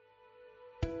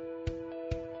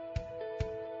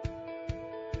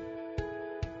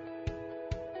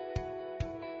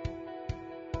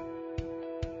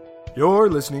You're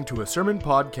listening to a sermon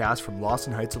podcast from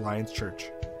Lawson Heights Alliance Church.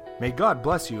 May God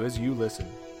bless you as you listen.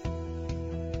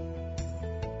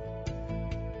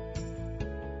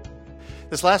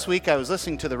 This last week I was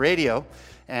listening to the radio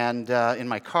and in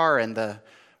my car, and the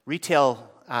Retail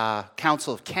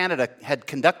Council of Canada had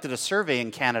conducted a survey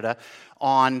in Canada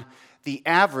on the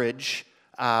average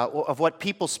of what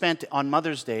people spent on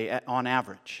Mother's Day on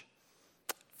average.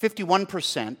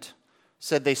 51%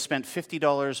 said they spent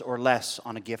 $50 or less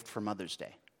on a gift for Mother's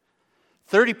Day.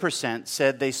 30%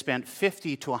 said they spent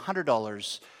 $50 to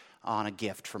 $100 on a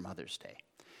gift for Mother's Day.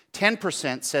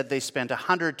 10% said they spent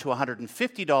 $100 to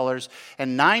 $150,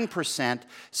 and 9%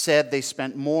 said they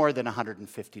spent more than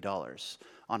 $150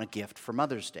 on a gift for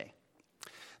Mother's Day.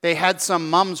 They had some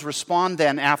mums respond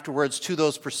then afterwards to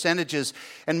those percentages,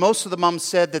 and most of the mums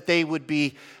said that they would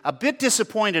be a bit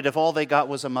disappointed if all they got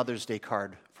was a Mother's Day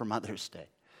card for Mother's Day.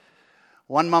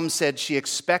 One mum said she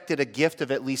expected a gift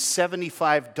of at least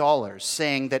 $75,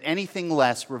 saying that anything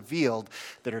less revealed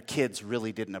that her kids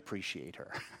really didn't appreciate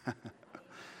her.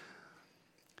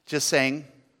 Just saying,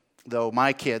 though,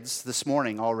 my kids this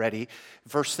morning already,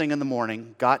 first thing in the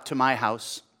morning, got to my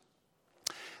house.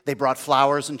 They brought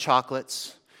flowers and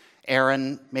chocolates.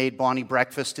 Erin made Bonnie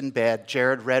breakfast in bed.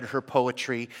 Jared read her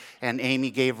poetry, and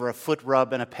Amy gave her a foot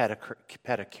rub and a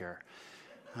pedicure.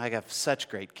 I got such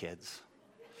great kids.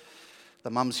 The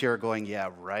mums here are going,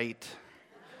 yeah, right.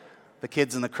 The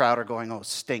kids in the crowd are going, oh,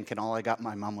 stink, and all I got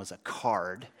my mom was a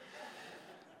card.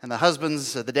 And the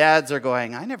husbands, the dads are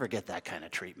going, I never get that kind of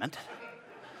treatment.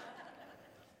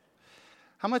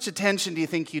 How much attention do you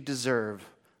think you deserve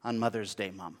on Mother's Day,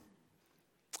 Mom?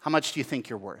 How much do you think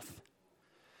you're worth?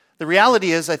 The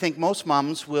reality is, I think most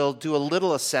moms will do a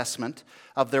little assessment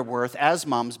of their worth as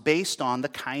moms based on the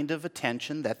kind of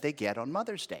attention that they get on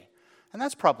Mother's Day. And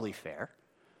that's probably fair.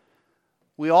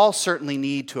 We all certainly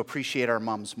need to appreciate our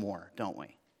moms more, don't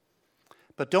we?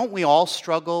 But don't we all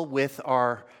struggle with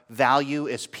our value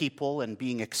as people and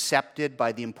being accepted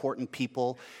by the important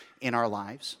people in our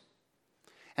lives?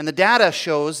 And the data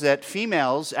shows that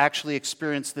females actually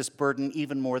experience this burden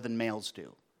even more than males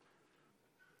do,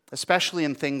 especially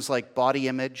in things like body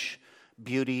image,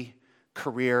 beauty,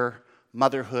 career,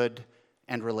 motherhood,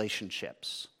 and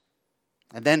relationships.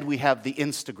 And then we have the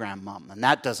Instagram mom, and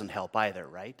that doesn't help either,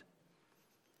 right?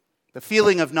 The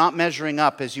feeling of not measuring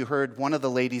up, as you heard one of the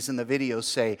ladies in the video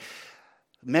say,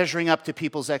 measuring up to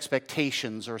people's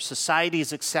expectations or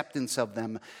society's acceptance of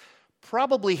them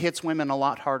probably hits women a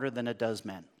lot harder than it does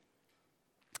men.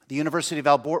 The University of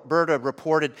Alberta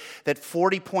reported that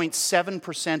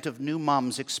 40.7% of new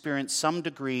moms experience some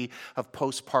degree of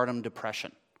postpartum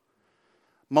depression.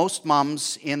 Most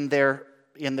moms in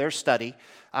their study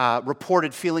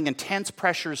reported feeling intense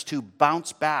pressures to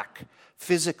bounce back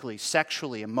physically,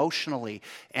 sexually, emotionally,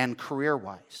 and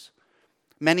career-wise.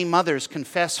 Many mothers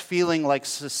confess feeling like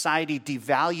society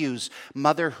devalues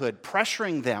motherhood,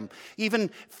 pressuring them, even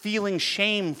feeling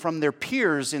shame from their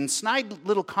peers in snide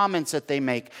little comments that they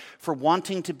make for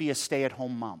wanting to be a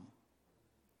stay-at-home mom.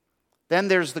 Then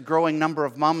there's the growing number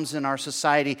of moms in our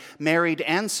society, married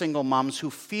and single moms, who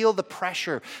feel the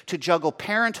pressure to juggle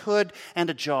parenthood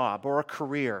and a job or a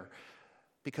career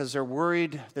because they're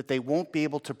worried that they won't be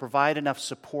able to provide enough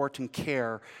support and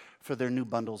care for their new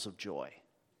bundles of joy.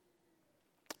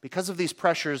 Because of these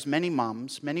pressures, many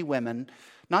moms, many women,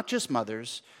 not just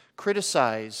mothers,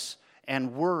 criticize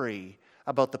and worry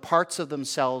about the parts of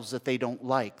themselves that they don't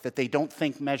like, that they don't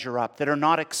think measure up, that are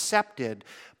not accepted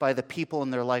by the people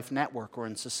in their life network or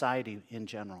in society in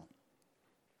general.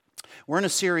 We're in a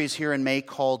series here in May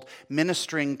called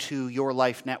Ministering to Your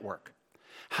Life Network.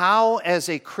 How, as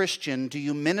a Christian, do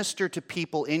you minister to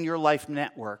people in your life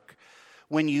network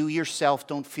when you yourself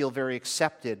don't feel very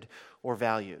accepted or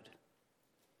valued?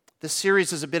 This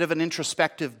series is a bit of an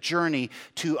introspective journey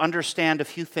to understand a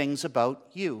few things about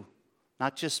you.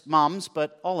 Not just moms,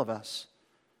 but all of us.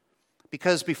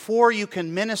 Because before you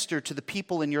can minister to the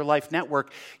people in your life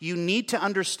network, you need to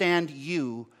understand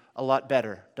you a lot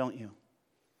better, don't you?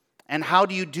 And how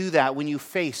do you do that when you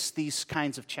face these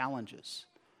kinds of challenges?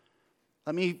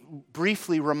 Let me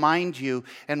briefly remind you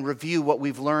and review what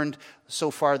we've learned so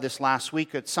far this last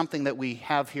week. It's something that we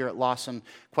have here at Lawson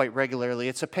quite regularly.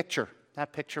 It's a picture,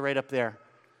 that picture right up there.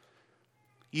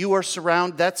 You are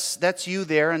surrounded, that's you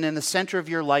there, and in the center of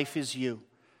your life is you.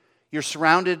 You're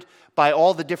surrounded by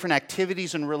all the different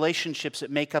activities and relationships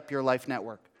that make up your life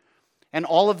network. And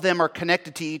all of them are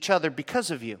connected to each other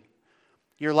because of you.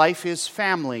 Your life is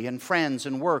family and friends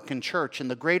and work and church and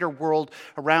the greater world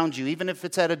around you, even if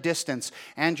it's at a distance,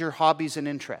 and your hobbies and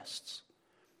interests.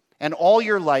 And all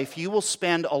your life, you will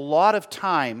spend a lot of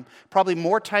time, probably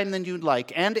more time than you'd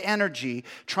like, and energy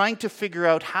trying to figure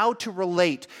out how to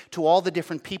relate to all the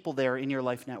different people there in your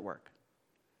life network.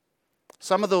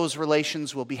 Some of those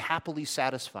relations will be happily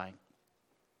satisfying.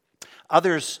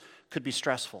 Others could be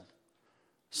stressful.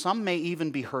 Some may even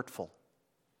be hurtful.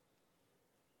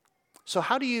 So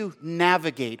how do you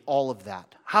navigate all of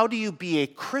that? How do you be a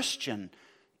Christian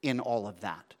in all of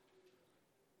that?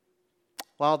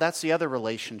 Well, that's the other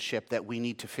relationship that we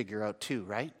need to figure out too,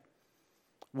 right?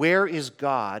 Where is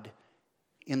God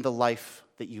in the life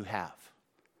that you have?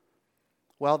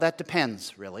 Well, that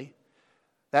depends, really.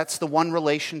 That's the one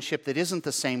relationship that isn't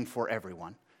the same for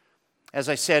everyone. As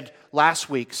I said last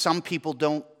week, some people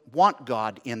don't want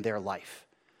God in their life.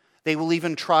 They will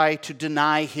even try to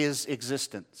deny His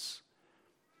existence.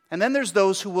 And then there's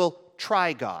those who will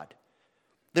try God.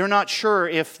 They're not sure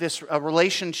if this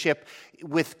relationship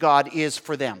with God is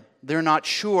for them. They're not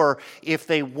sure if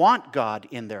they want God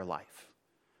in their life.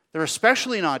 They're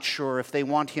especially not sure if they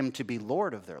want Him to be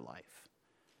Lord of their life.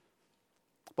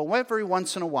 But every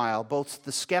once in a while, both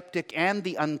the skeptic and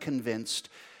the unconvinced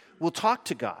will talk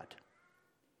to God.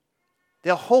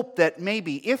 They'll hope that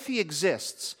maybe if He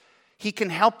exists, He can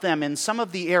help them in some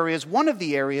of the areas, one of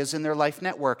the areas in their life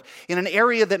network, in an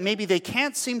area that maybe they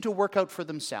can't seem to work out for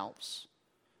themselves.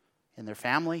 In their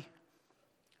family,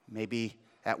 maybe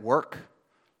at work,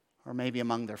 or maybe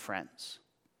among their friends.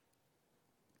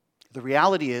 The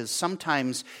reality is,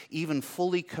 sometimes even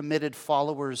fully committed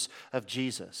followers of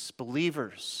Jesus,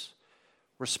 believers,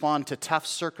 respond to tough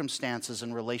circumstances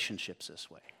and relationships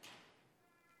this way.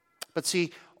 But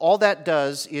see, all that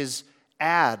does is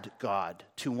add God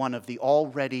to one of the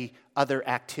already other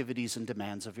activities and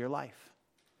demands of your life.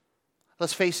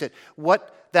 Let's face it,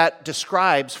 what that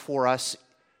describes for us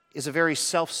is a very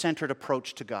self-centered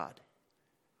approach to God.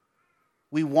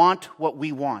 We want what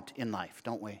we want in life,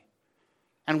 don't we?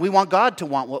 And we want God to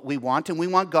want what we want, and we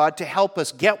want God to help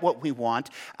us get what we want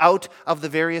out of the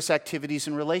various activities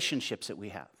and relationships that we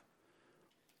have.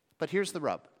 But here's the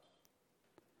rub.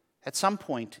 At some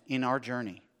point in our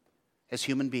journey as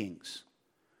human beings,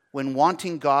 when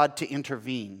wanting God to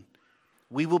intervene,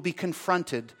 we will be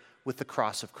confronted with the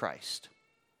cross of Christ.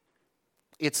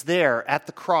 It's there at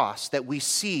the cross that we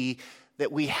see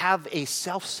that we have a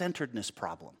self-centeredness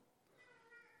problem.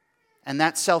 And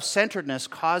that self-centeredness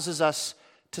causes us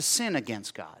to sin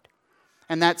against God.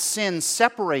 And that sin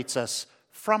separates us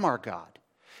from our God.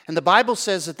 And the Bible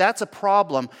says that that's a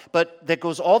problem, but that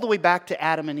goes all the way back to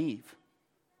Adam and Eve.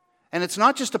 And it's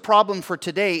not just a problem for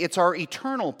today, it's our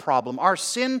eternal problem. Our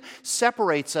sin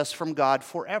separates us from God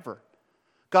forever.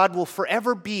 God will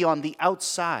forever be on the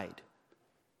outside.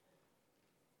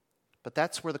 But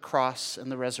that's where the cross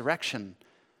and the resurrection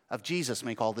of Jesus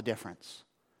make all the difference.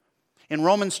 In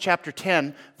Romans chapter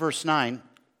 10, verse 9,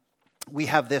 we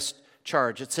have this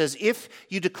charge. It says, if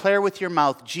you declare with your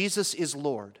mouth Jesus is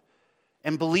Lord,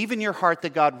 and believe in your heart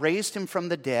that God raised Him from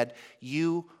the dead,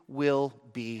 you will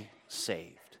be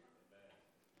saved.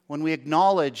 When we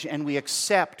acknowledge and we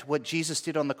accept what Jesus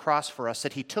did on the cross for us,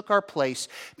 that He took our place,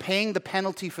 paying the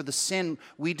penalty for the sin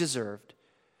we deserved,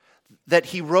 that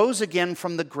He rose again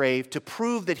from the grave to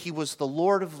prove that He was the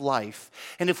Lord of life.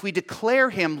 And if we declare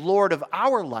Him Lord of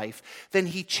our life, then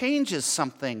He changes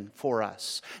something for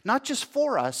us. Not just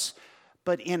for us,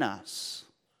 but in us.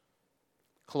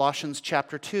 Colossians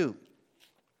chapter 2,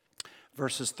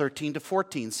 verses 13 to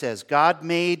 14 says, God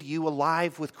made you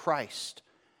alive with Christ,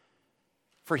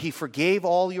 for He forgave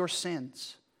all your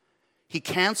sins. He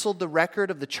canceled the record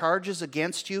of the charges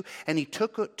against you, and He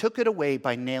took it away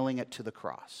by nailing it to the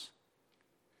cross.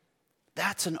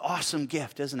 That's an awesome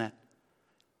gift, isn't it?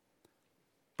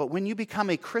 But when you become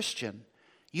a Christian,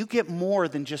 you get more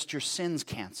than just your sins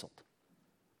canceled.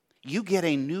 You get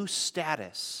a new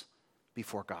status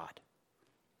before God.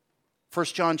 1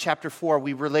 John chapter 4,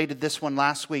 we related this one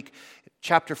last week.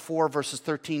 Chapter 4, verses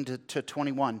 13 to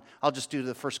 21. I'll just do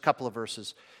the first couple of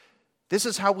verses. This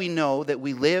is how we know that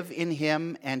we live in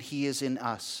Him and He is in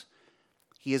us.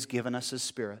 He has given us His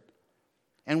Spirit.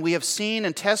 And we have seen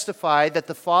and testified that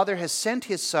the Father has sent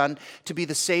His Son to be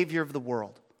the Savior of the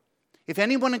world. If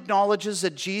anyone acknowledges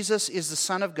that Jesus is the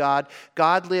Son of God,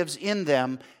 God lives in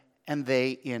them and they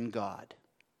in God.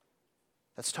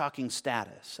 That's talking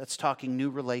status. That's talking new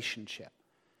relationship.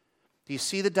 Do you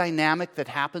see the dynamic that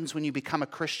happens when you become a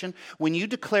Christian? When you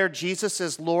declare Jesus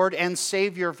as Lord and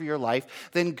Savior of your life,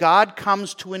 then God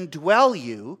comes to indwell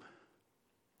you.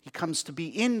 He comes to be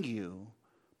in you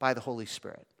by the Holy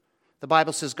Spirit. The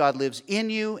Bible says God lives in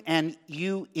you and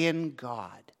you in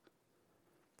God.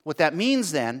 What that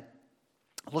means then,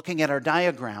 looking at our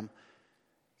diagram,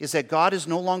 is that God is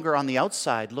no longer on the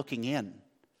outside looking in.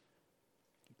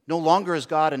 No longer is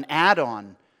God an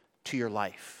add-on to your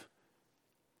life.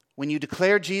 When you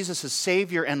declare Jesus as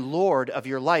Savior and Lord of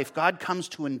your life, God comes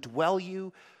to indwell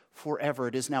you forever.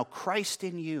 It is now Christ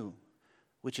in you,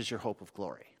 which is your hope of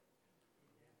glory.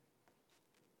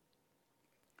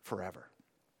 Forever.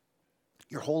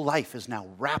 Your whole life is now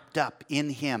wrapped up in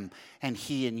Him and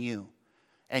He in you.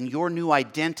 And your new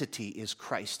identity is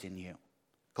Christ in you.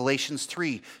 Galatians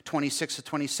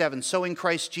 3:26-27. So in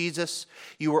Christ Jesus,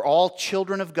 you are all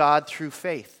children of God through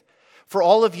faith. For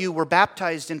all of you were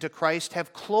baptized into Christ,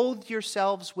 have clothed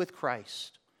yourselves with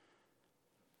Christ.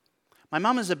 My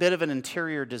mom is a bit of an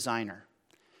interior designer.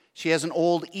 She has an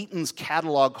old Eaton's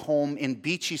catalog home in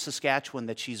Beachy, Saskatchewan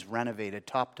that she's renovated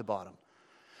top to bottom.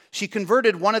 She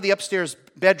converted one of the upstairs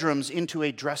bedrooms into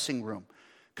a dressing room,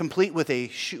 complete with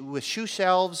shoe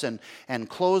shelves and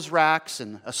clothes racks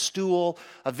and a stool,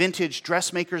 a vintage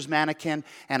dressmaker's mannequin,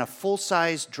 and a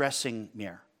full-size dressing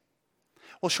mirror.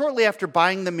 Well, shortly after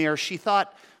buying the mirror, she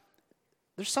thought,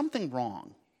 there's something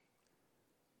wrong.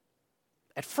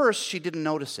 At first, she didn't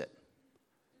notice it.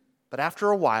 But after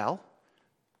a while,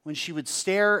 when she would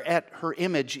stare at her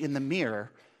image in the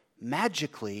mirror,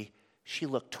 magically, she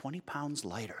looked 20 pounds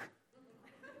lighter.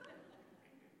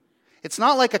 It's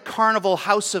not like a carnival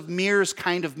House of Mirrors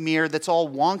kind of mirror that's all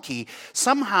wonky.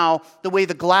 Somehow, the way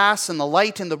the glass and the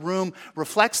light in the room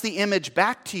reflects the image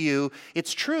back to you,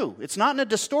 it's true. It's not in a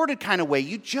distorted kind of way.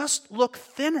 You just look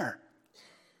thinner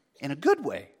in a good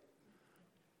way.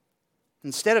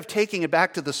 Instead of taking it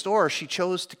back to the store, she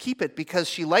chose to keep it because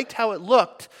she liked how it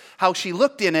looked, how she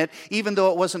looked in it, even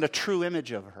though it wasn't a true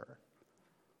image of her.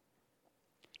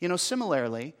 You know,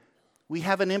 similarly, we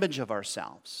have an image of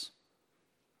ourselves.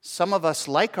 Some of us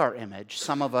like our image,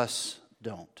 some of us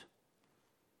don't.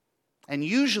 And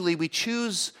usually we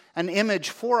choose an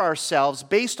image for ourselves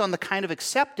based on the kind of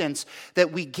acceptance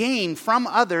that we gain from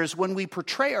others when we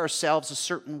portray ourselves a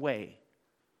certain way.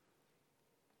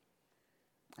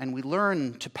 And we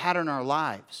learn to pattern our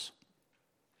lives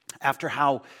after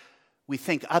how we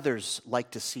think others like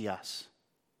to see us.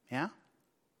 Yeah?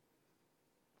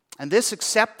 And this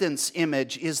acceptance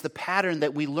image is the pattern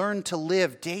that we learn to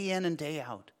live day in and day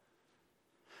out.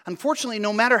 Unfortunately,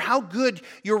 no matter how good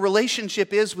your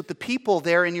relationship is with the people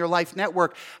there in your life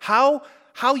network, how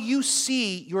you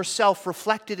see yourself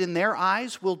reflected in their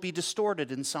eyes will be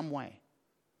distorted in some way.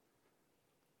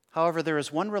 However, there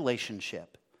is one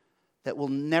relationship that will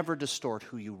never distort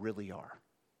who you really are.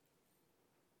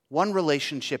 One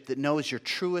relationship that knows your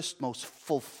truest, most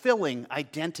fulfilling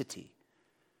identity.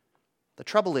 The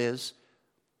trouble is,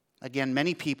 again,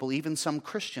 many people, even some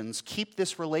Christians, keep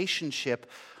this relationship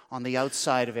on the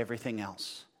outside of everything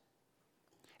else.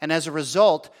 And as a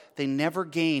result, they never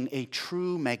gain a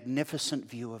true, magnificent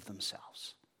view of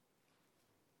themselves.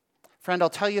 Friend, I'll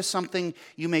tell you something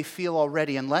you may feel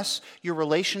already. Unless your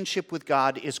relationship with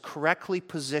God is correctly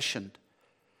positioned,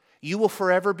 you will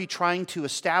forever be trying to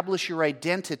establish your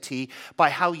identity by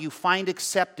how you find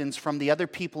acceptance from the other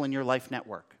people in your life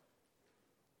network.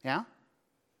 Yeah?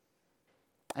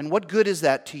 And what good is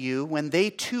that to you when they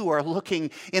too are looking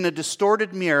in a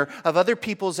distorted mirror of other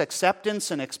people's acceptance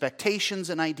and expectations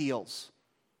and ideals?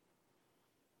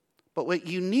 But what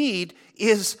you need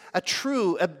is a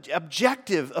true,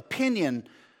 objective opinion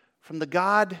from the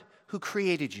God who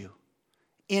created you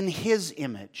in His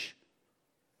image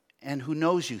and who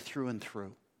knows you through and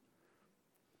through.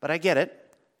 But I get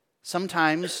it.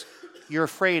 Sometimes you're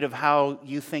afraid of how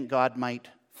you think God might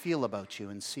feel about you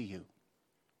and see you.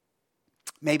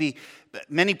 Maybe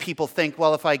many people think,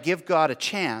 well, if I give God a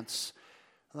chance,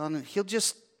 then He'll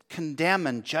just condemn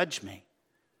and judge me.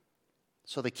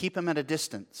 So they keep Him at a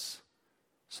distance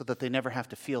so that they never have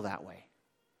to feel that way.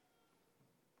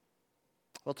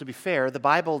 Well, to be fair, the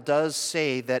Bible does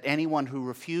say that anyone who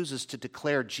refuses to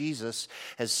declare Jesus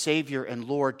as Savior and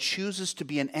Lord chooses to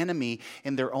be an enemy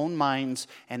in their own minds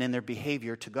and in their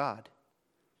behavior to God.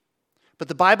 But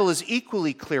the Bible is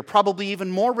equally clear, probably even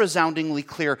more resoundingly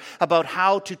clear, about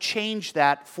how to change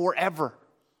that forever.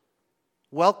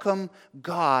 Welcome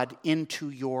God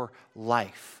into your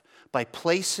life by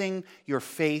placing your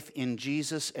faith in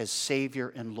Jesus as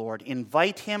Savior and Lord.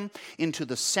 Invite Him into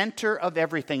the center of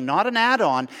everything, not an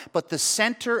add-on, but the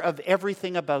center of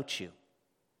everything about you.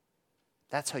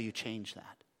 That's how you change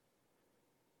that.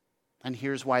 And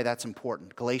here's why that's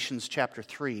important. Galatians chapter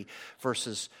 3,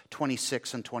 verses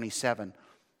 26 and 27.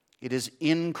 It is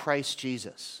in Christ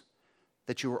Jesus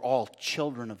that you are all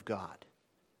children of God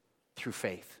through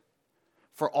faith.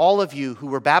 For all of you who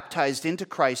were baptized into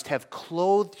Christ have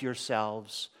clothed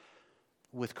yourselves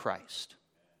with Christ.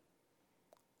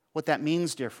 What that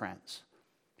means, dear friends,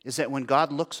 is that when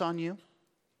God looks on you,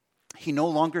 he no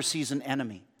longer sees an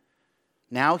enemy.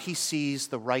 Now he sees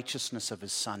the righteousness of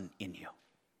his Son in you.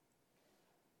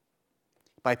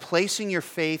 By placing your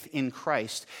faith in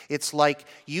Christ, it's like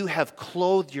you have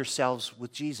clothed yourselves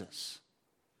with Jesus.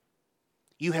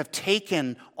 You have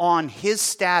taken on his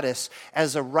status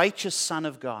as a righteous Son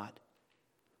of God.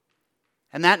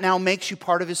 And that now makes you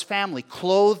part of his family.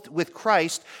 Clothed with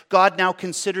Christ, God now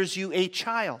considers you a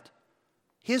child,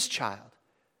 his child.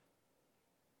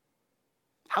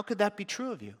 How could that be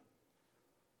true of you?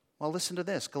 Well, listen to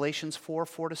this, Galatians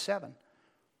 4:4-7.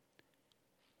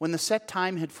 When the set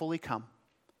time had fully come,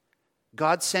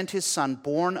 God sent his Son,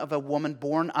 born of a woman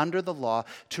born under the law,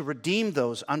 to redeem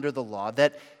those under the law,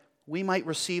 that we might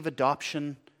receive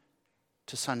adoption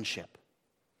to sonship.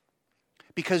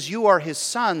 Because you are his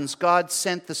sons, God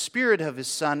sent the Spirit of his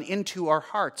Son into our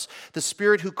hearts, the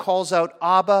Spirit who calls out,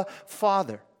 Abba,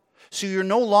 Father. So you're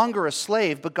no longer a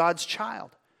slave, but God's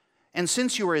child. And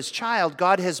since you are his child,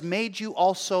 God has made you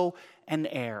also an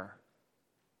heir.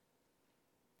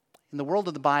 In the world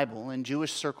of the Bible, in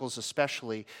Jewish circles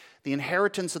especially, the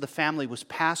inheritance of the family was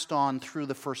passed on through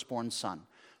the firstborn son.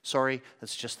 Sorry,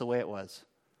 that's just the way it was.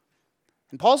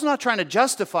 And Paul's not trying to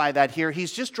justify that here.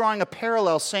 He's just drawing a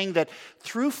parallel, saying that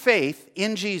through faith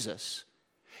in Jesus,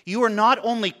 you are not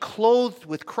only clothed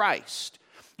with Christ,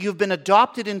 you've been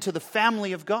adopted into the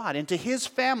family of God, into his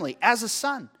family as a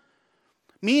son.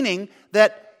 Meaning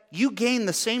that you gain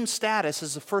the same status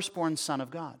as the firstborn son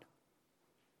of God.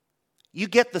 You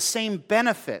get the same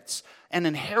benefits and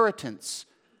inheritance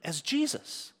as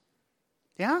Jesus.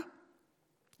 Yeah?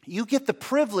 You get the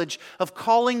privilege of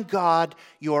calling God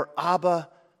your Abba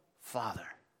Father.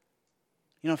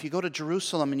 You know, if you go to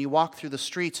Jerusalem and you walk through the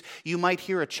streets, you might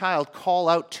hear a child call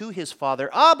out to his father,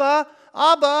 Abba,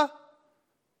 Abba.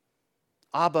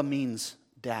 Abba means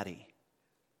daddy.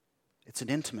 It's an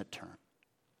intimate term.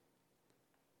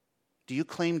 Do you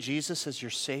claim Jesus as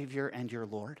your Savior and your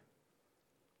Lord?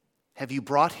 Have you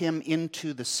brought him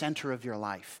into the center of your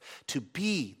life, to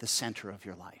be the center of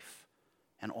your life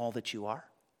and all that you are?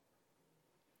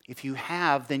 If you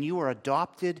have, then you are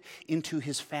adopted into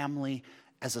his family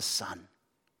as a son.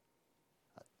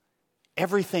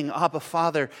 Everything Abba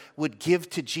Father would give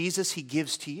to Jesus, he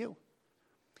gives to you.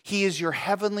 He is your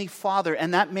heavenly Father,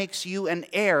 and that makes you an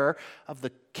heir of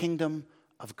the kingdom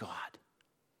of God.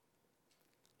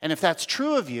 And if that's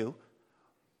true of you,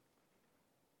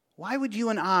 why would you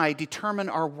and I determine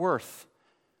our worth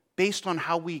based on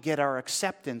how we get our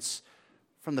acceptance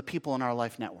from the people in our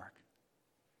life network?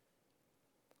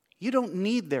 You don't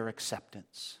need their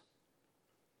acceptance.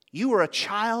 You are a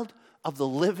child of the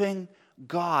living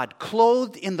God,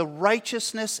 clothed in the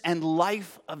righteousness and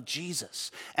life of Jesus,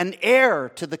 an heir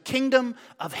to the kingdom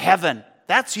of heaven.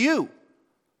 That's you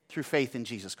through faith in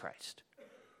Jesus Christ.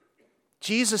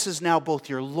 Jesus is now both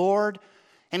your Lord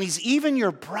and he's even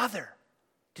your brother.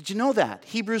 Did you know that?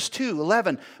 Hebrews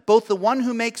 2:11, both the one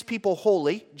who makes people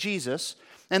holy, Jesus,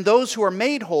 and those who are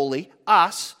made holy,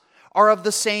 us, are of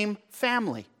the same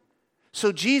family.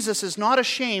 So Jesus is not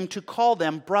ashamed to call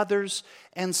them brothers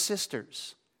and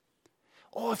sisters.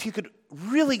 Oh, if you could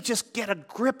really just get a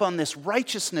grip on this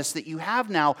righteousness that you have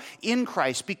now in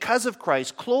Christ, because of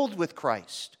Christ, clothed with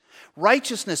Christ.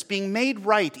 Righteousness, being made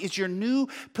right, is your new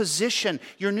position,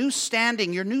 your new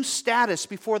standing, your new status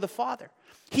before the Father.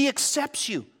 He accepts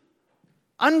you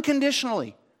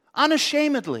unconditionally,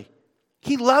 unashamedly.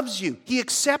 He loves you. He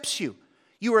accepts you.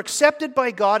 You are accepted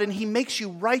by God, and he makes you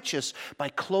righteous by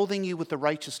clothing you with the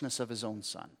righteousness of his own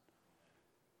Son.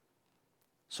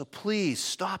 So please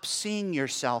stop seeing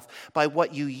yourself by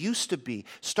what you used to be.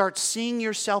 Start seeing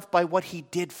yourself by what he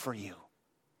did for you.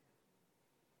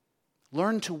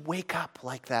 Learn to wake up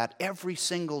like that every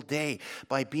single day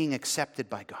by being accepted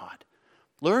by God.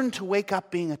 Learn to wake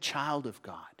up being a child of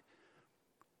God.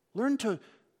 Learn to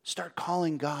start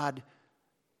calling God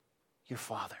your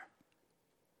Father.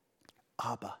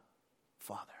 Abba,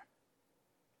 Father.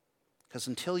 Because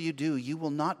until you do, you will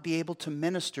not be able to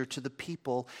minister to the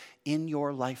people in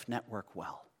your life network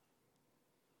well.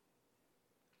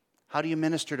 How do you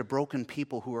minister to broken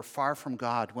people who are far from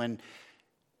God when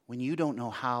you don't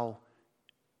know how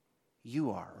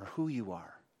you are or who you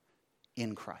are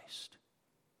in Christ?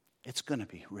 It's going to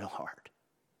be real hard.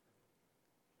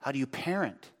 How do you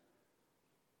parent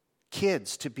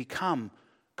kids to become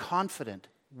confident,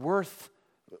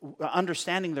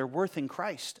 understanding their worth in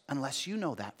Christ, unless you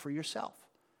know that for yourself?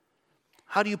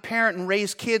 How do you parent and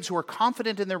raise kids who are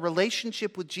confident in their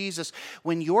relationship with Jesus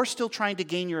when you're still trying to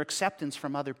gain your acceptance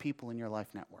from other people in your life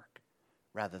network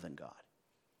rather than God?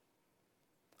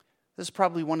 This is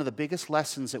probably one of the biggest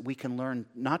lessons that we can learn,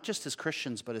 not just as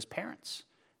Christians, but as parents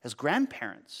as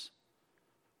grandparents.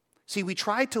 See, we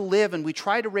try to live and we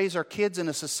try to raise our kids in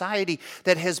a society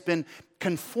that has been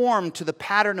conformed to the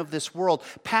pattern of this world.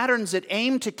 Patterns that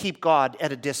aim to keep God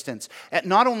at a distance.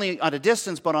 Not only at a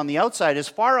distance, but on the outside, as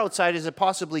far outside as it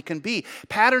possibly can be.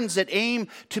 Patterns that aim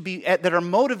to be, that are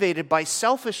motivated by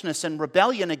selfishness and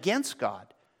rebellion against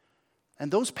God. And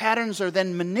those patterns are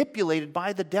then manipulated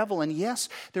by the devil. And yes,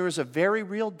 there is a very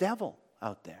real devil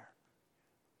out there.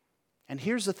 And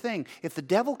here's the thing, if the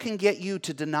devil can get you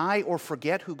to deny or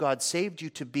forget who God saved you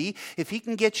to be, if he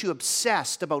can get you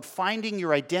obsessed about finding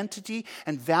your identity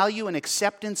and value and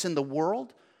acceptance in the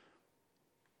world,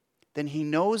 then he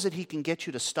knows that he can get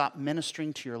you to stop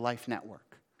ministering to your life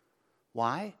network.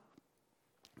 Why?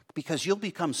 Because you'll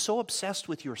become so obsessed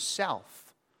with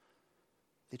yourself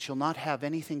that you'll not have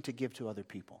anything to give to other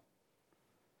people.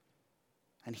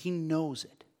 And he knows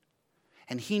it.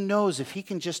 And he knows if he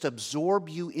can just absorb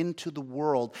you into the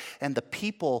world and the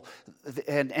people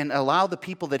and allow the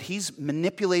people that he's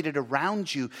manipulated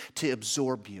around you to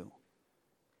absorb you,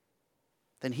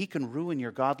 then he can ruin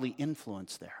your godly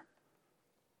influence there.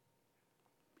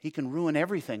 He can ruin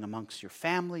everything amongst your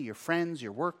family, your friends,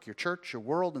 your work, your church, your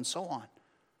world, and so on.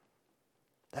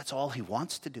 That's all he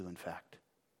wants to do, in fact.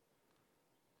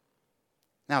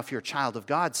 Now, if you're a child of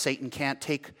God, Satan can't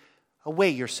take away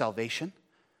your salvation.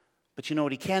 But you know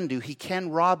what he can do? He can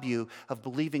rob you of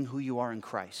believing who you are in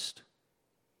Christ.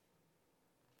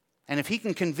 And if he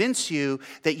can convince you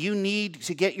that you need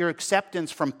to get your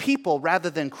acceptance from people rather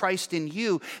than Christ in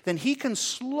you, then he can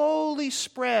slowly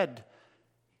spread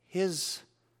his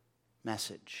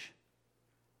message.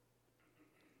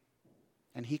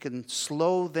 And he can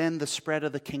slow then the spread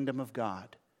of the kingdom of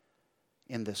God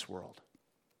in this world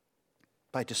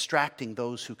by distracting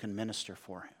those who can minister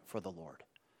for the Lord.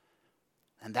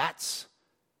 And that's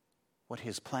what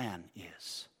his plan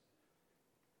is.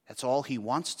 That's all he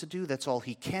wants to do. That's all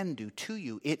he can do to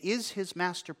you. It is his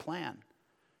master plan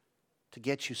to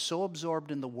get you so absorbed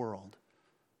in the world,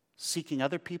 seeking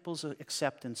other people's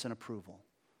acceptance and approval,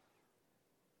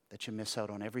 that you miss out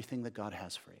on everything that God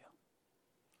has for you.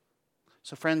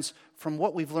 So friends, from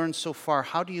what we've learned so far,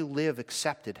 how do you live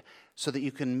accepted so that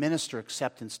you can minister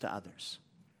acceptance to others?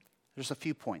 There's a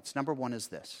few points. Number one is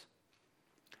this.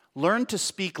 Learn to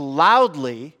speak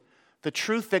loudly the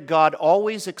truth that God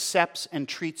always accepts and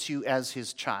treats you as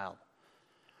his child.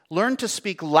 Learn to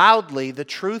speak loudly the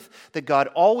truth that God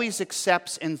always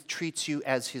accepts and treats you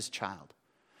as his child.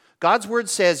 God's word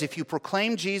says if you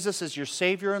proclaim Jesus as your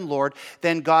Savior and Lord,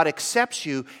 then God accepts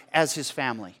you as his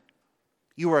family.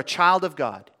 You are a child of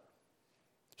God.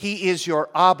 He is your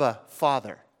Abba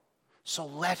Father. So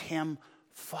let him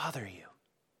father you.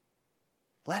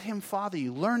 Let him father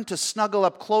you. Learn to snuggle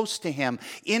up close to him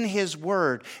in his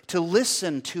word, to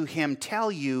listen to him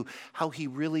tell you how he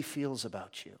really feels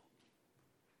about you.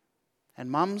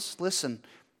 And moms, listen,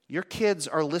 your kids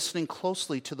are listening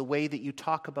closely to the way that you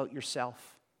talk about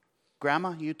yourself.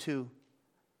 Grandma, you too.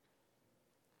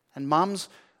 And moms,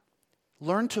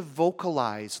 learn to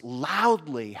vocalize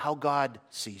loudly how God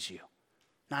sees you,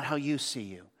 not how you see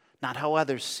you, not how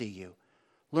others see you.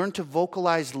 Learn to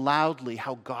vocalize loudly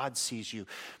how God sees you.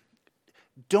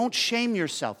 Don't shame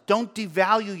yourself. Don't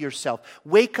devalue yourself.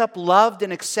 Wake up loved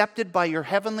and accepted by your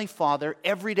Heavenly Father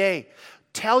every day.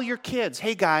 Tell your kids,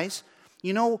 hey guys,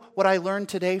 you know what I learned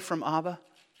today from Abba,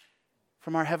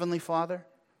 from our Heavenly Father?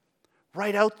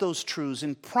 Write out those truths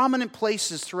in prominent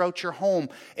places throughout your home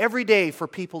every day for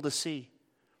people to see.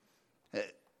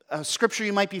 A scripture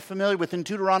you might be familiar with in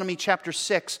Deuteronomy chapter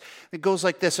 6. It goes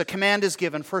like this. A command is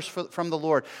given first from the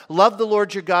Lord. Love the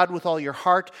Lord your God with all your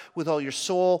heart, with all your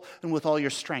soul, and with all your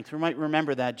strength. We might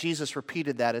remember that. Jesus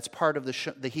repeated that. It's part of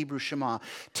the Hebrew Shema.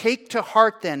 Take to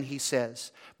heart then, he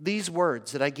says, these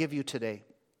words that I give you today.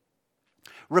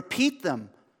 Repeat them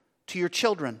to your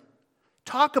children.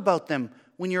 Talk about them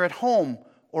when you're at home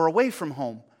or away from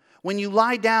home. When you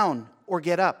lie down or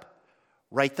get up.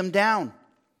 Write them down.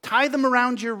 Tie them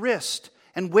around your wrist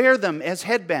and wear them as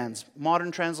headbands. Modern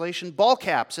translation, ball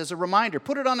caps as a reminder.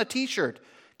 Put it on a t-shirt.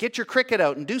 Get your cricket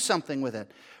out and do something with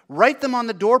it. Write them on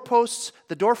the doorposts,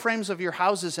 the door frames of your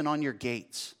houses, and on your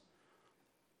gates.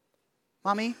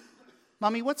 Mommy,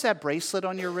 what's that bracelet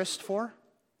on your wrist for?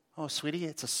 Oh, sweetie,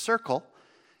 it's a circle.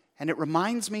 And it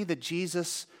reminds me that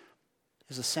Jesus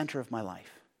is the center of my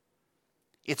life.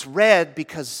 It's red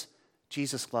because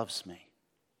Jesus loves me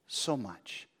so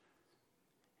much.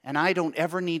 And I don't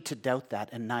ever need to doubt that,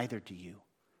 and neither do you.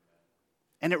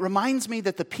 And it reminds me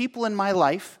that the people in my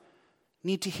life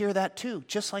need to hear that too,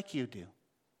 just like you do.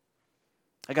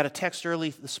 I got a text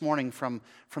early this morning from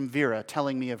Vera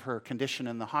telling me of her condition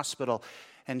in the hospital,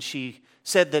 and she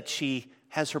said that she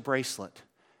has her bracelet.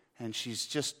 And she's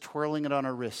just twirling it on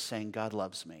her wrist saying, God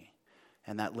loves me.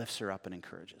 And that lifts her up and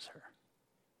encourages her.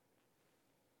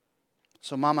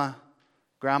 So mama,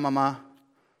 grandmama,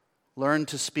 learn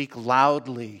to speak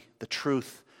loudly the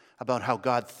truth about how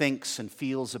God thinks and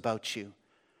feels about you.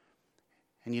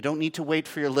 And you don't need to wait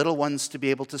for your little ones to be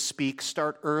able to speak.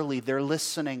 Start early. They're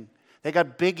listening. They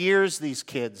got big ears, these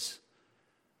kids.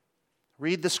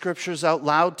 Read the scriptures out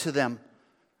loud to them.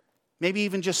 Maybe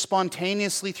even just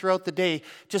spontaneously throughout the day.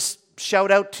 Just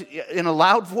shout out in a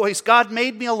loud voice, God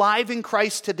made me alive in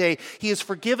Christ today. He has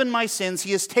forgiven my sins.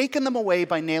 He has taken them away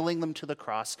by nailing them to the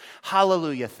cross.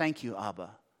 Hallelujah. Thank you,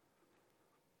 Abba.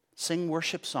 Sing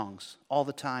worship songs all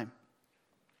the time.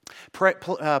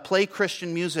 Play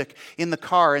Christian music in the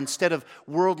car instead of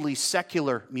worldly,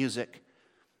 secular music.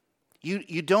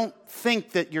 You don't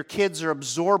think that your kids are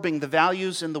absorbing the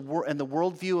values and the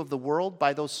worldview of the world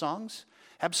by those songs?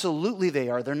 Absolutely they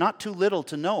are. They're not too little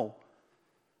to know.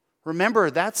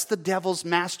 Remember, that's the devil's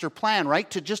master plan, right?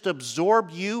 To just absorb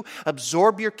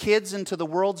your kids into the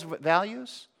world's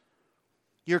values.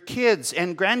 Your kids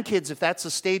and grandkids, if that's the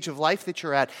stage of life that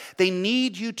you're at, they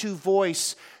need you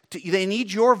they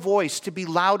need your voice to be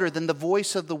louder than the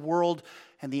voice of the world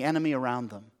and the enemy around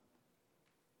them.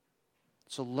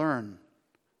 So learn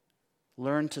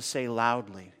to say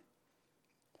loudly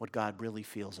what God really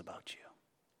feels about you.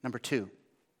 Number 2,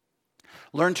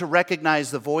 learn to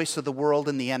recognize the voice of the world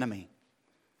and the enemy.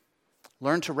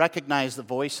 Learn to recognize the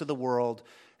voice of the world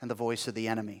and the voice of the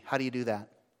enemy. How do you do that?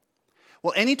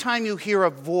 Well, anytime you hear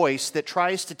a voice that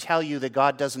tries to tell you that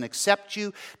God doesn't accept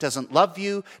you, doesn't love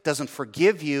you, doesn't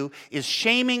forgive you, is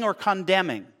shaming or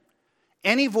condemning,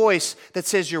 any voice that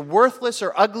says you're worthless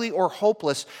or ugly or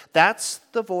hopeless, that's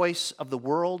the voice of the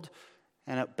world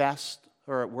and at best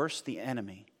or at worst the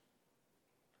enemy.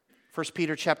 1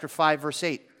 Peter chapter 5 verse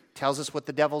 8 tells us what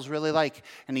the devil's really like.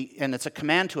 And it's a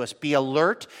command to us. Be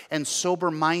alert and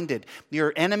sober-minded.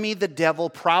 Your enemy, the devil,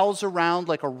 prowls around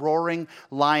like a roaring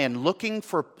lion, looking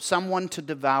for someone to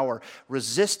devour.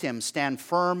 Resist him. Stand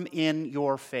firm in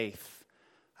your faith.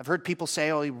 I've heard people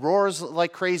say, oh, he roars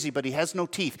like crazy, but he has no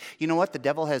teeth. You know what? The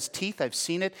devil has teeth. I've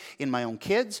seen it in my own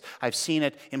kids. I've seen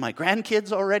it in my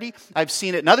grandkids already. I've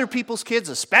seen it in other people's kids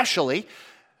especially.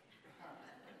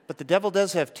 But the devil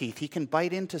does have teeth. He can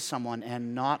bite into someone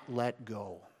and not let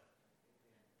go.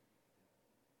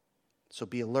 So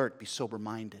be alert, be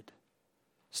sober-minded.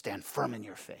 Stand firm in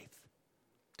your faith.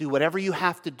 Do whatever you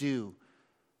have to do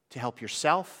to help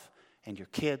yourself and your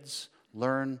kids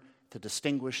learn to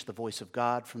distinguish the voice of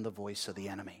God from the voice of the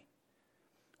enemy.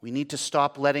 We need to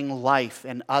stop letting life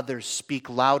and others speak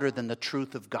louder than the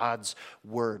truth of God's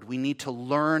word. We need to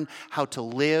learn how to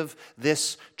live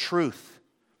this truth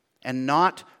and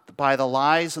not by the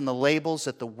lies and the labels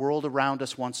that the world around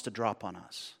us wants to drop on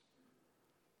us.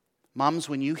 Moms,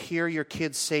 when you hear your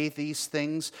kids say these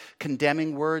things,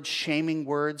 condemning words, shaming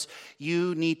words,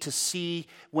 you need to see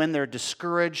when they're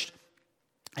discouraged,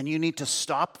 and you need to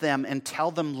stop them and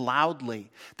tell them loudly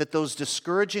that those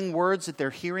discouraging words that they're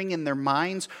hearing in their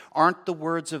minds aren't the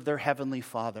words of their Heavenly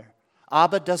Father.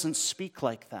 Abba doesn't speak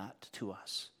like that to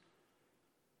us.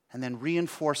 And then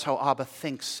reinforce how Abba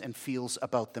thinks and feels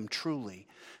about them truly,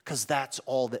 because that's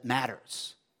all that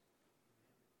matters.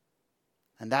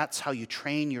 And that's how you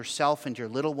train yourself and your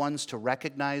little ones to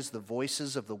recognize the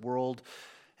voices of the world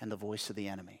and the voice of the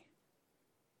enemy.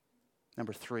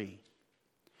 Number 3,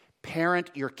 parent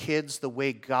your kids the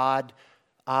way God,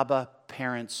 Abba,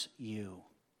 parents you.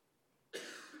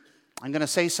 I'm going to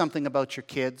say something about your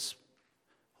kids.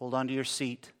 Hold on to your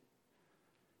seat.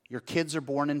 Your kids are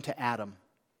born into Adam.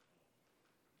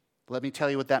 Let me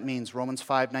tell you what that means. Romans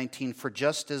 5:19, for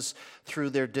just as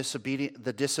through the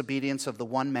disobedience of the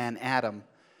one man, Adam,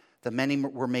 the many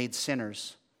were made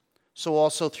sinners, so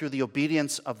also through the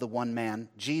obedience of the one man,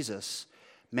 Jesus,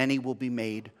 many will be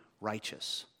made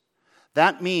righteous.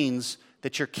 That means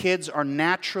that your kids are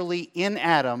naturally in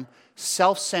Adam,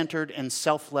 self-centered and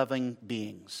self-loving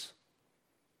beings.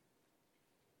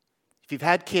 If you've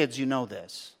had kids, you know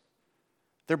this.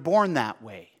 They're born that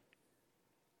way.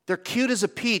 They're cute as a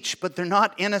peach, but they're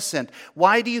not innocent.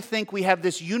 Why do you think we have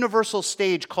this universal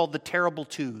stage called the terrible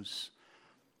twos?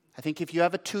 I think if you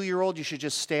have a 2-year-old, you should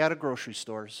just stay out of grocery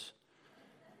stores,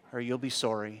 or you'll be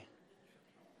sorry.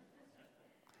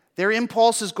 Their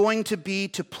impulse is going to be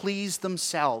to please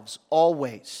themselves,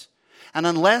 always. And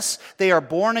unless they are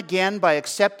born again by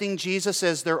accepting Jesus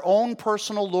as their own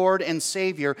personal Lord and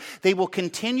Savior, they will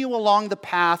continue along the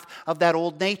path of that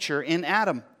old nature in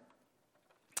Adam.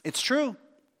 It's true.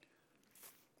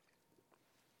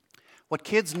 What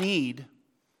kids need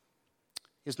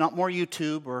is not more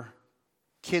YouTube or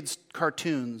kids'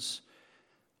 cartoons.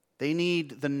 They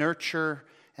need the nurture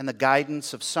and the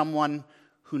guidance of someone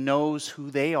who knows who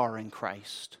they are in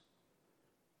Christ.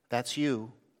 That's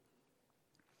you.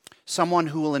 Someone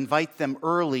who will invite them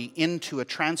early into a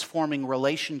transforming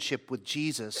relationship with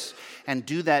Jesus and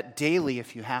do that daily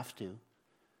if you have to.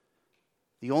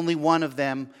 The only one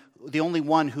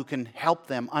who can help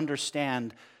them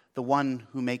understand the one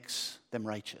who makes them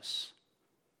righteous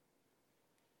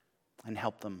and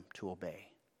help them to obey.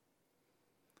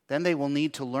 Then they will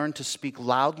need to learn to speak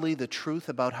loudly the truth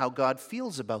about how God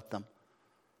feels about them.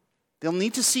 They'll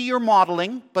need to see your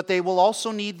modeling, but they will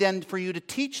also need then for you to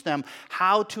teach them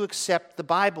how to accept the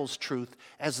Bible's truth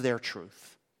as their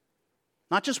truth.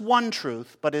 Not just one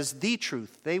truth, but as the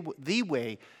truth, the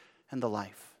way and the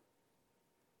life.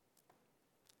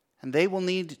 And they will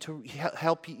need you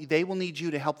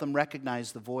to help them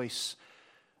recognize the voice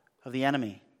of the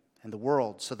enemy and the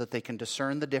world so that they can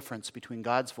discern the difference between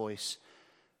God's voice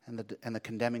and the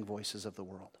condemning voices of the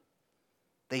world.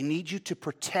 They need you to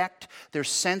protect their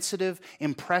sensitive,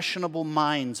 impressionable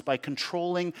minds by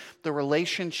controlling the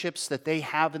relationships that they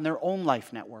have in their own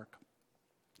life network.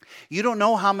 You don't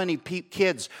know how many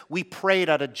kids we prayed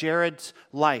out of Jared's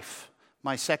life,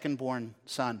 my second-born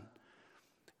son.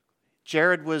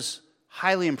 Jared was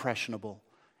highly impressionable,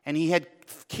 and he had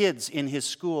kids in his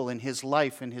school, in his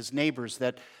life, in his neighbors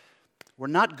that were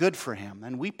not good for him.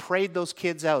 And we prayed those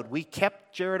kids out. We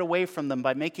kept Jared away from them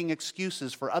by making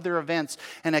excuses for other events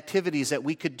and activities that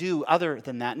we could do other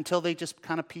than that until they just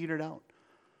kind of petered out.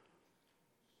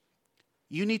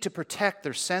 You need to protect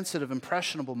their sensitive,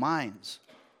 impressionable minds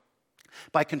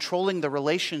by controlling the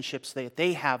relationships that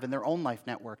they have in their own life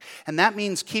network. And that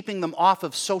means keeping them off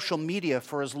of social media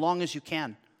for as long as you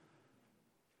can.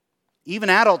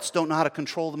 Even adults don't know how to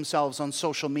control themselves on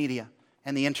social media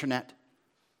and the internet.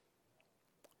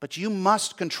 But you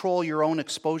must control your own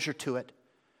exposure to it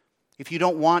if you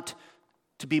don't want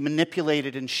to be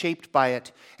manipulated and shaped by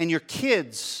it. And your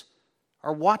kids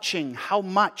are watching how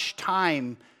much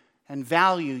time and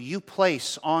value you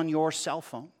place on your cell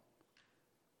phone.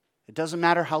 It doesn't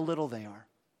matter how little they are.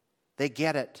 They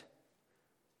get it.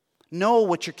 Know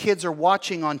what your kids are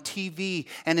watching on TV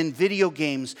and in video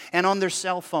games and on their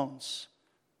cell phones.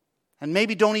 And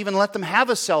maybe don't even let them have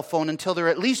a cell phone until they're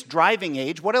at least driving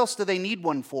age. What else do they need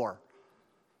one for?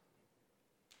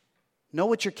 Know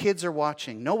what your kids are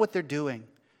watching. Know what they're doing.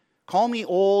 Call me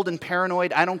old and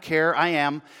paranoid. I don't care. I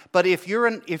am. But if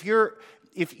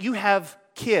you have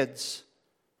kids,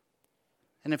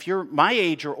 and if you're my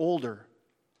age or older,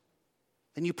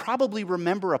 then you probably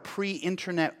remember a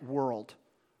pre-internet world.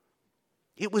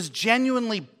 It was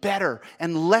genuinely better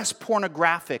and less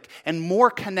pornographic and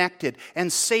more connected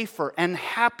and safer and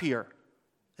happier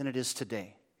than it is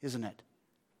today, isn't it?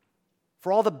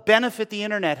 For all the benefit the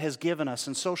internet has given us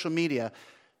and social media,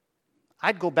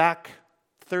 I'd go back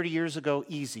 30 years ago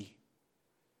easy.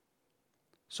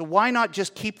 So why not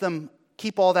just keep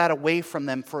all that away from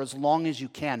them for as long as you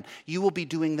can? You will be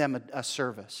doing them a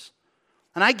service.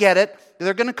 And I get it.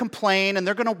 They're going to complain and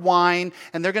they're going to whine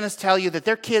and they're going to tell you that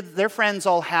their friends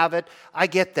all have it. I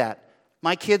get that.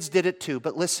 My kids did it too.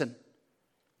 But listen,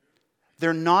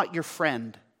 they're not your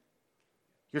friend.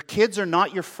 Your kids are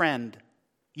not your friend.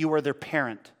 You are their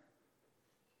parent.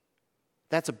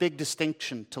 That's a big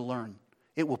distinction to learn.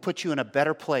 It will put you in a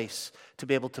better place to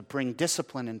be able to bring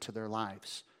discipline into their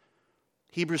lives.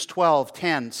 Hebrews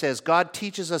 12:10 says, God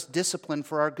teaches us discipline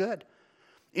for our good,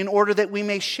 in order that we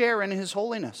may share in His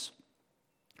holiness.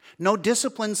 No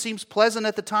discipline seems pleasant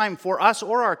at the time for us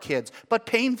or our kids, but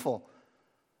painful.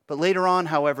 But later on,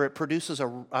 however, it produces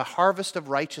a harvest of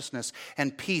righteousness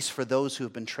and peace for those who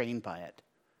have been trained by it.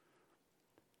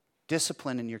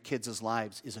 Discipline in your kids'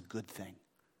 lives is a good thing.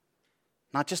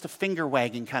 Not just a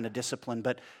finger-wagging kind of discipline,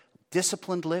 but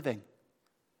disciplined living.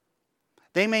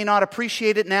 They may not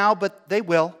appreciate it now, but they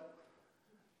will.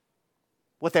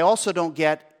 What they also don't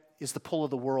get is the pull of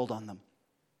the world on them.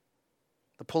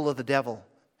 The pull of the devil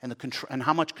and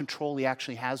how much control he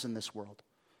actually has in this world.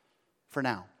 For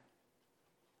now.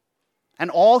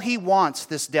 And all he wants,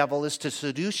 this devil, is to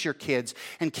seduce your kids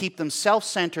and keep them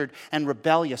self-centered and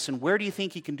rebellious. And where do you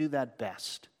think he can do that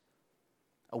best?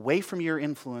 Away from your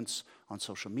influence on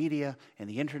social media and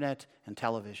the internet and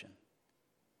television.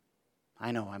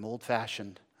 I know, I'm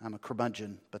old-fashioned. I'm a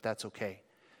curmudgeon, but that's okay.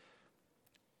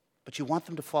 But you want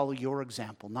them to follow your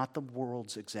example, not the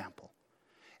world's example.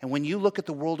 And when you look at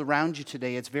the world around you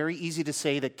today, it's very easy to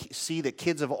see that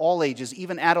kids of all ages,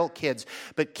 even adult kids,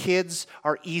 but kids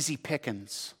are easy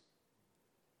pickings.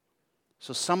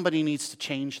 So somebody needs to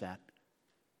change that.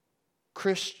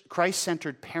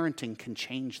 Christ-centered parenting can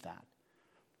change that.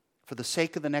 For the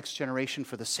sake of the next generation,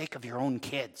 for the sake of your own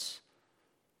kids.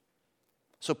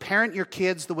 So parent your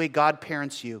kids the way God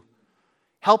parents you.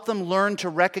 Help them learn to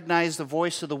recognize the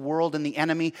voice of the world and the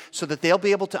enemy so that they'll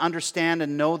be able to understand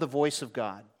and know the voice of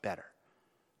God better.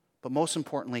 But most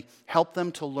importantly, help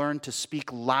them to learn to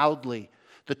speak loudly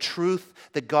the truth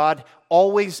that God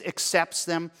always accepts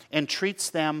them and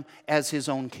treats them as His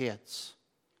own kids.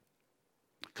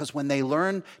 Because when they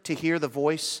learn to hear the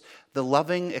voice, the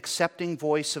loving, accepting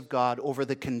voice of God over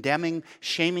the condemning,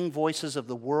 shaming voices of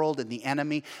the world and the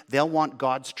enemy, they'll want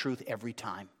God's truth every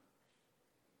time.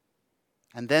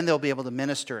 And then they'll be able to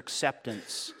minister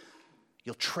acceptance.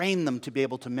 You'll train them to be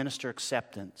able to minister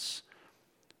acceptance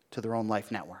to their own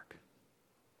life network.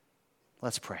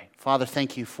 Let's pray. Father,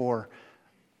 thank you for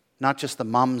not just the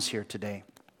moms here today,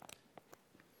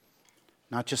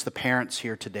 not just the parents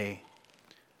here today,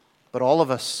 but all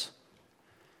of us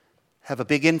have a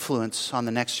big influence on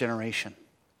the next generation.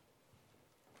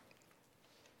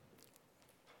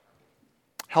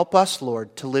 Help us,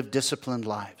 Lord, to live disciplined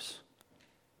lives.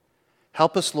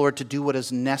 Help us, Lord, to do what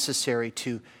is necessary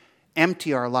to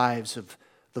empty our lives of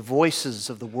the voices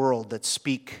of the world that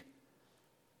speak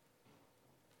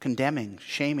condemning,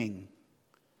 shaming,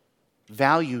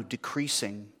 value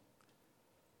decreasing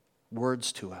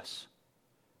words to us.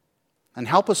 And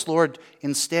help us, Lord,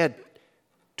 instead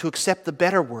to accept the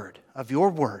better word of your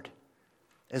word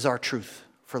as our truth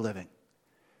for living.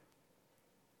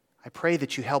 I pray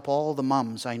that you help all the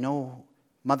moms. I know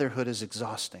motherhood is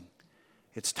exhausting.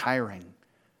 It's tiring.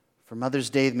 For Mother's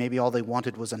Day, maybe all they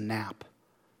wanted was a nap.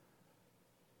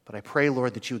 But I pray,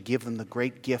 Lord, that you would give them the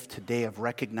great gift today of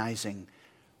recognizing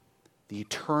the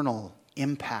eternal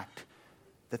impact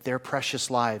that their precious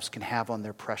lives can have on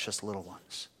their precious little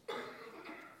ones.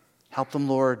 Help them,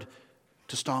 Lord,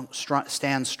 to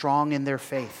stand strong in their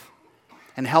faith.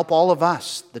 And help all of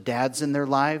us, the dads in their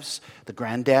lives, the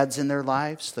granddads in their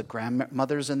lives, the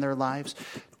grandmothers in their lives,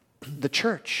 the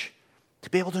church, to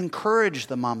be able to encourage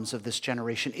the moms of this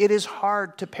generation. It is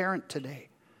hard to parent today.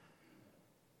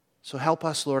 So help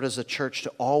us, Lord, as a church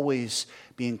to always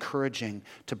be encouraging,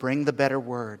 to bring the better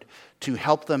word, to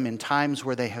help them in times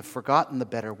where they have forgotten the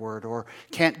better word or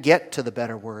can't get to the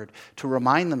better word, to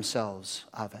remind themselves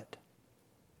of it.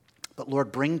 But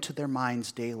Lord, bring to their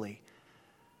minds daily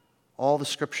all the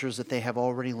scriptures that they have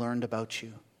already learned about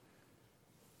you,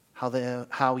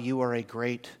 how you are a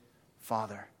great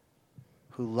Father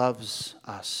who loves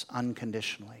us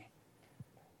unconditionally,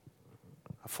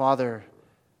 a Father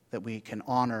that we can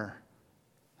honor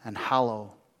and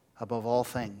hallow above all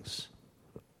things.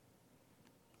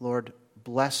 Lord,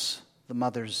 bless the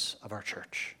mothers of our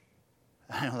church.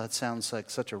 I know that sounds like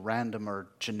such a random or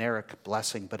generic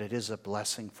blessing, but it is a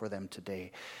blessing for them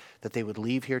today, that they would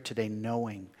leave here today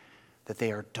knowing that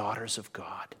they are daughters of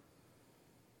God,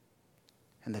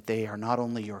 and that they are not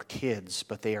only your kids,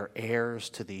 but they are heirs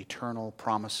to the eternal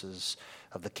promises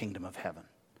of the kingdom of heaven.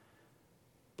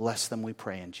 Bless them, we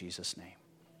pray, in Jesus' name.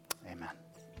 Amen.